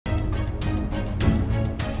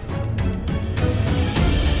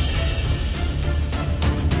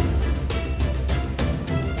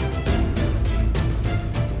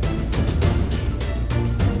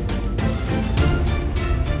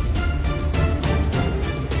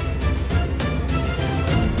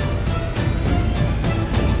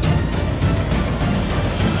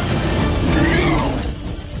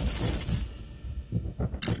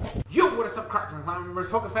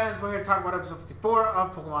Poke fans. We're here to talk about episode 54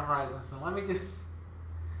 of Pokemon Horizons. And let me just...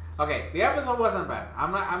 Okay, the episode wasn't bad.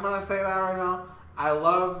 I'm gonna say that right now. I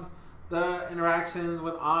loved the interactions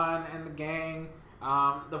with An and the gang.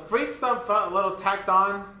 The Freak stuff felt a little tacked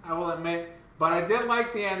on, I will admit. But I did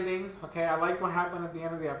like the ending. Okay, I liked what happened at the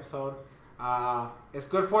end of the episode. It's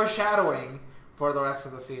good foreshadowing for the rest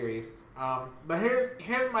of the series. But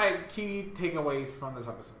here's my key takeaways from this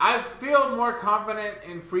episode. I feel more confident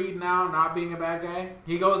in Freed now not being a bad guy.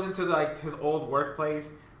 He goes into his old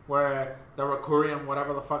workplace where the Rakurium,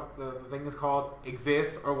 whatever the fuck the thing is called,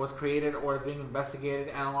 exists or was created or is being investigated,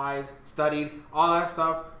 analyzed, studied, all that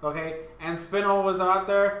stuff, okay? And Spinel was out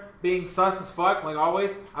there being sus as fuck, like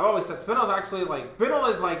always. I've always said Spinel's actually like,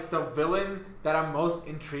 Spinel is like the villain that I'm most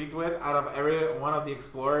intrigued with out of every one of the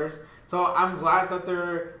explorers. So I'm glad that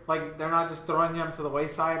they're not just throwing him to the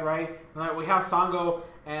wayside, right? Like we have Sango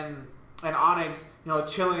and Onyx, you know,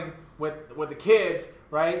 chilling with the kids,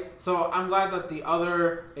 right? So I'm glad that the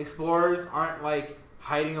other explorers aren't like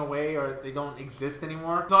hiding away or they don't exist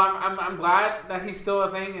anymore. So I'm glad that he's still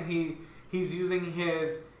a thing and he's using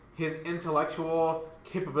his intellectual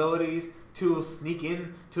capabilities to sneak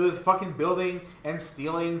in to his fucking building and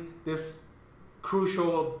stealing this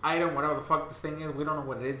crucial item, whatever the fuck this thing is. We don't know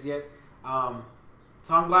what it is yet.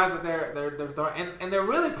 So I'm glad that they're throwing, and they're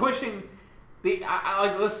really pushing the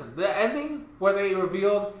listen, the ending where they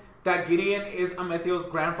revealed that Gideon is Ametheo's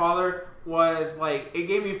grandfather was like, it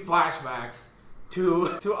gave me flashbacks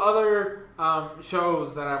to other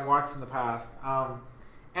shows that I've watched in the past.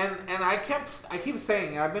 And I keep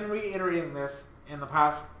saying, I've been reiterating this in the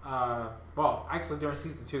past, well, actually during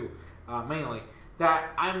season 2, mainly,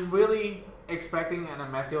 that I'm really expecting an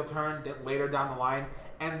Ametheo turn later down the line,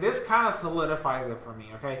 and this kind of solidifies it for me,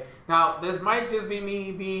 okay? Now, this might just be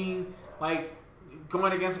me being, like,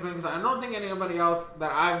 going against the grain, because I don't think anybody else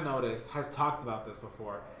that I've noticed has talked about this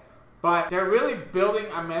before. But they're really building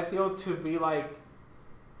Ametheo to be, like,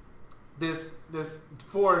 this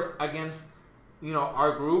force against, you know,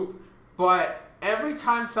 our group. But every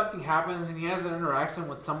time something happens and he has an interaction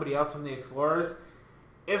with somebody else from the Explorers,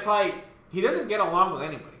 it's like he doesn't get along with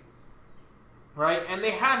anybody. Right? And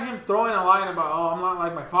they had him throwing a line about, oh, I'm not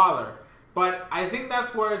like my father. But I think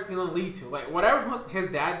that's where it's going to lead to. Like, whatever his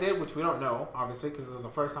dad did, which we don't know, obviously, because this is the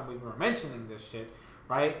first time we've ever mentioning this shit,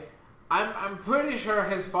 right? I'm pretty sure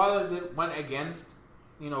his father went against,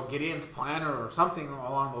 you know, Gideon's plan or something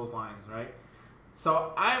along those lines, right?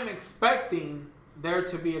 So I'm expecting there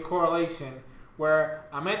to be a correlation where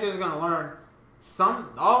Amanda is going to learn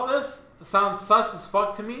all this sounds sus as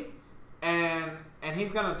fuck to me, and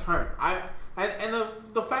he's going to turn. And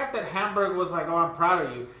the fact that Hamburg was like, oh, I'm proud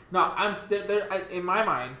of you. No, I'm still there. In my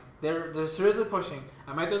mind, they're seriously pushing.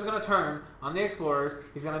 Amanda's gonna turn on the Explorers.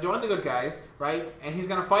 He's gonna join the good guys, right? And he's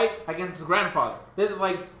gonna fight against his grandfather. This is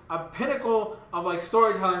like a pinnacle of like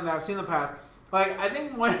storytelling that I've seen in the past. Like I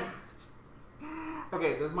think when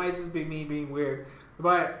okay, this might just be me being weird,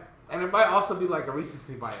 and it might also be like a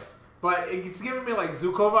recency bias. But it's giving me like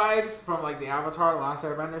Zuko vibes from like the Avatar: The Last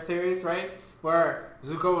Airbender series, right? Where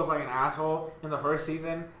Zuko was like an asshole in the first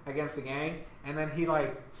season against the gang, and then he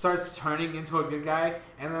like starts turning into a good guy,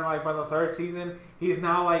 and then like by the third season, he's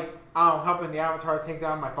now like, oh, helping the Avatar take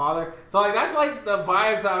down my father. So like that's like the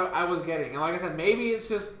vibes I was getting, and like I said, maybe it's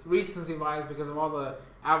just recency vibes because of all the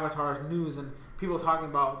Avatar news and people talking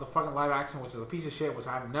about the fucking live action, which is a piece of shit, which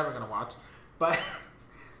I'm never gonna watch. But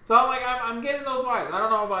so I'm getting those vibes. I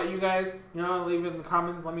don't know about you guys, you know, leave it in the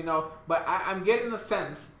comments, let me know. But I'm getting the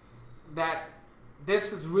sense that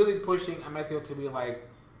this is really pushing Ametheo to be like,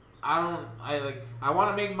 I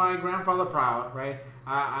want to make my grandfather proud, right?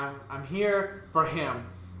 I'm here for him,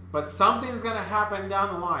 but something's gonna happen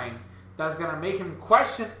down the line that's gonna make him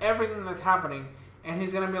question everything that's happening, and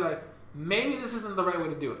he's gonna be like, maybe this isn't the right way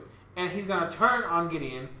to do it, and he's gonna turn on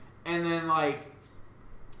Gideon, and then like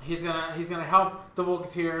he's gonna help the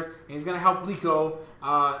Volunteers, and he's gonna help Liko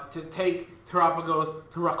to take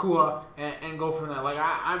Terapagos to Rakua and go from there. Like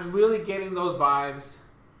I'm really getting those vibes.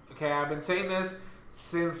 Okay, I've been saying this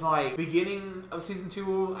since like beginning of season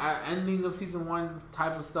 2, ending of season 1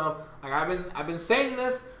 type of stuff. Like I've been saying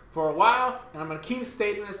this for a while, and I'm gonna keep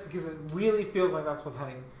stating this because it really feels like that's what's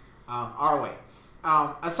heading our way.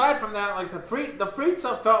 Aside from that, like I said, the Freed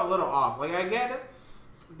stuff felt a little off. Like I get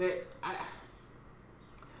it.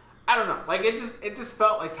 I don't know. Like it just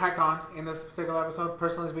felt like tacked on in this particular episode.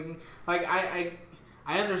 Personally speaking, like I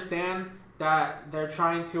understand that they're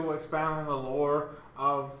trying to expand on the lore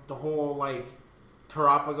of the whole like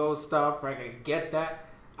Terapagos stuff. Right, I get that.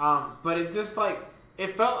 But it just like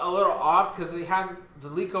it felt a little off because they had the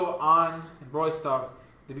Liko on and Roy stuff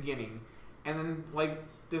at the beginning, and then like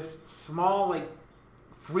this small like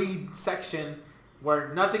freed section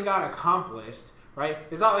where nothing got accomplished, right?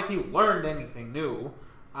 It's not like he learned anything new.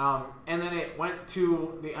 And then it went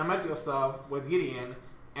to the Amethyst stuff with Gideon,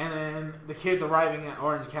 and then the kids arriving at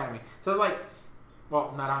Orange Academy. So it's like,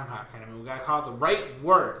 well, Naranja Academy. We gotta call it the right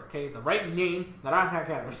word, okay? The right name, Naranja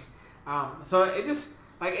Academy. So it just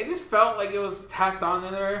felt like it was tacked on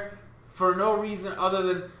in there for no reason other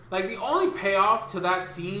than, like, the only payoff to that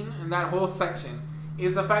scene and that whole section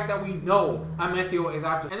is the fact that we know Amethyst is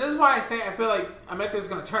after. And this is why I say I feel like Amethyst is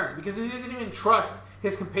gonna turn, because he doesn't even trust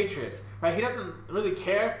his compatriots, right? He doesn't really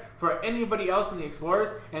care for anybody else than the explorers,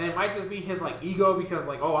 and it might just be his like ego because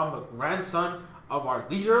like, oh, I'm the grandson of our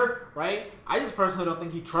leader, right? I just personally don't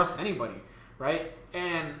think he trusts anybody, right?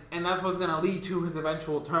 And that's what's gonna lead to his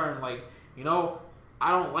eventual turn. Like, you know,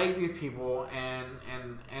 I don't like these people, and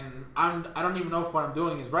I don't even know if what I'm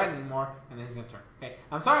doing is right anymore, and then he's gonna turn. Okay,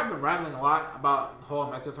 I'm sorry I've been rambling a lot about the whole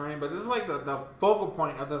Amethyst turning, but this is like the focal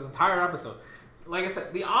point of this entire episode. Like I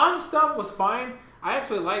said, the On stuff was fine. I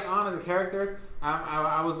actually like On as a character.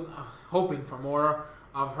 I was hoping for more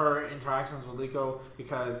of her interactions with Liko,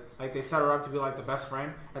 because like they set her up to be like the best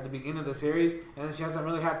friend at the beginning of the series, and then she hasn't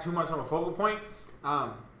really had too much of a focal point.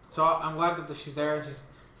 So I'm glad that she's there, and she's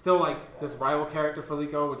still like this rival character for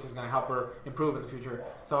Liko, which is going to help her improve in the future.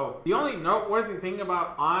 So the only noteworthy thing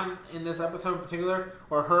about On in this episode in particular,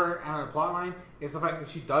 or her and her plotline, is the fact that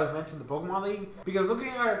she does mention the Pokemon League. Because looking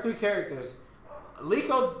at her three characters,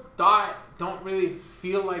 Liko, Dot don't really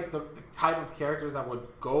feel like the type of characters that would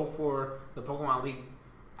go for the Pokemon League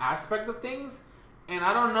aspect of things. And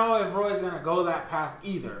I don't know if Roy's going to go that path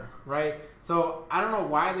either, right? So I don't know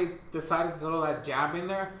why they decided to throw that jab in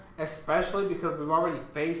there, especially because we've already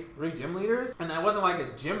faced 3 gym leaders. And it wasn't like a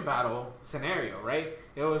gym battle scenario, right?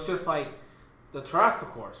 It was just like the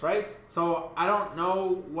Terrestrial course, right? So I don't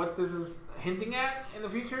know what this is hinting at in the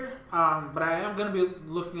future, but I am going to be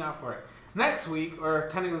looking out for it. Next week, or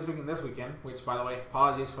technically speaking this weekend, which by the way,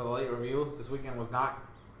 apologies for the late review. This weekend was not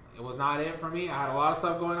it for me. I had a lot of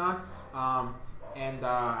stuff going on. And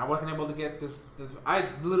I wasn't able to get this. I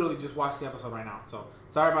literally just watched the episode right now. So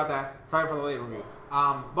sorry about that. Sorry for the late review.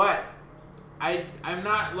 But I'm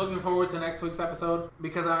not looking forward to next week's episode,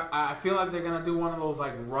 because I feel like they're going to do one of those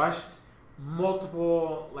like rushed,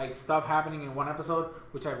 multiple like stuff happening in one episode,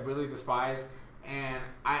 which I really despise. And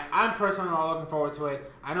I'm personally not looking forward to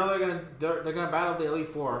it. I know they're gonna battle the Elite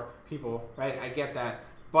Four people, right? I get that,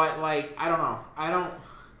 but like I don't know.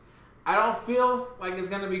 I don't feel like it's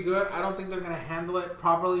gonna be good. I don't think they're gonna handle it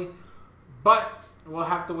properly. But we'll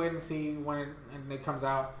have to wait and see when it comes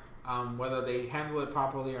out, whether they handle it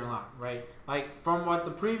properly or not, right? Like from what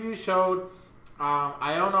the preview showed,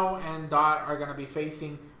 Iono and Dot are gonna be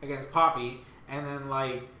facing against Poppy, and then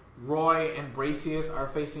like Roy and Bracius are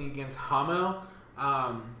facing against Hamel.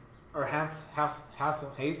 Or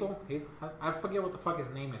Hazel? I forget what the fuck his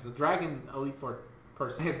name is. The Dragon Elite Four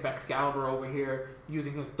person. His Excalibur over here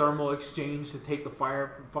using his thermal exchange to take the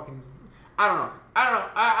fire. Fucking, I don't know.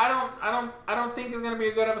 I don't think it's gonna be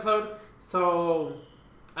a good episode. So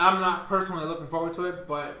I'm not personally looking forward to it,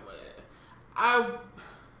 but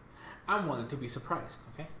I'm willing to be surprised.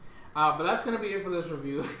 Okay, but that's gonna be it for this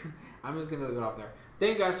review. I'm just gonna leave it off there.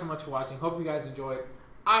 Thank you guys so much for watching. Hope you guys enjoyed.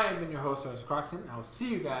 I have been your host, SoresanCrockxen. I will see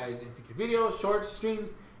you guys in future videos, shorts, streams,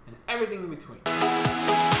 and everything in between.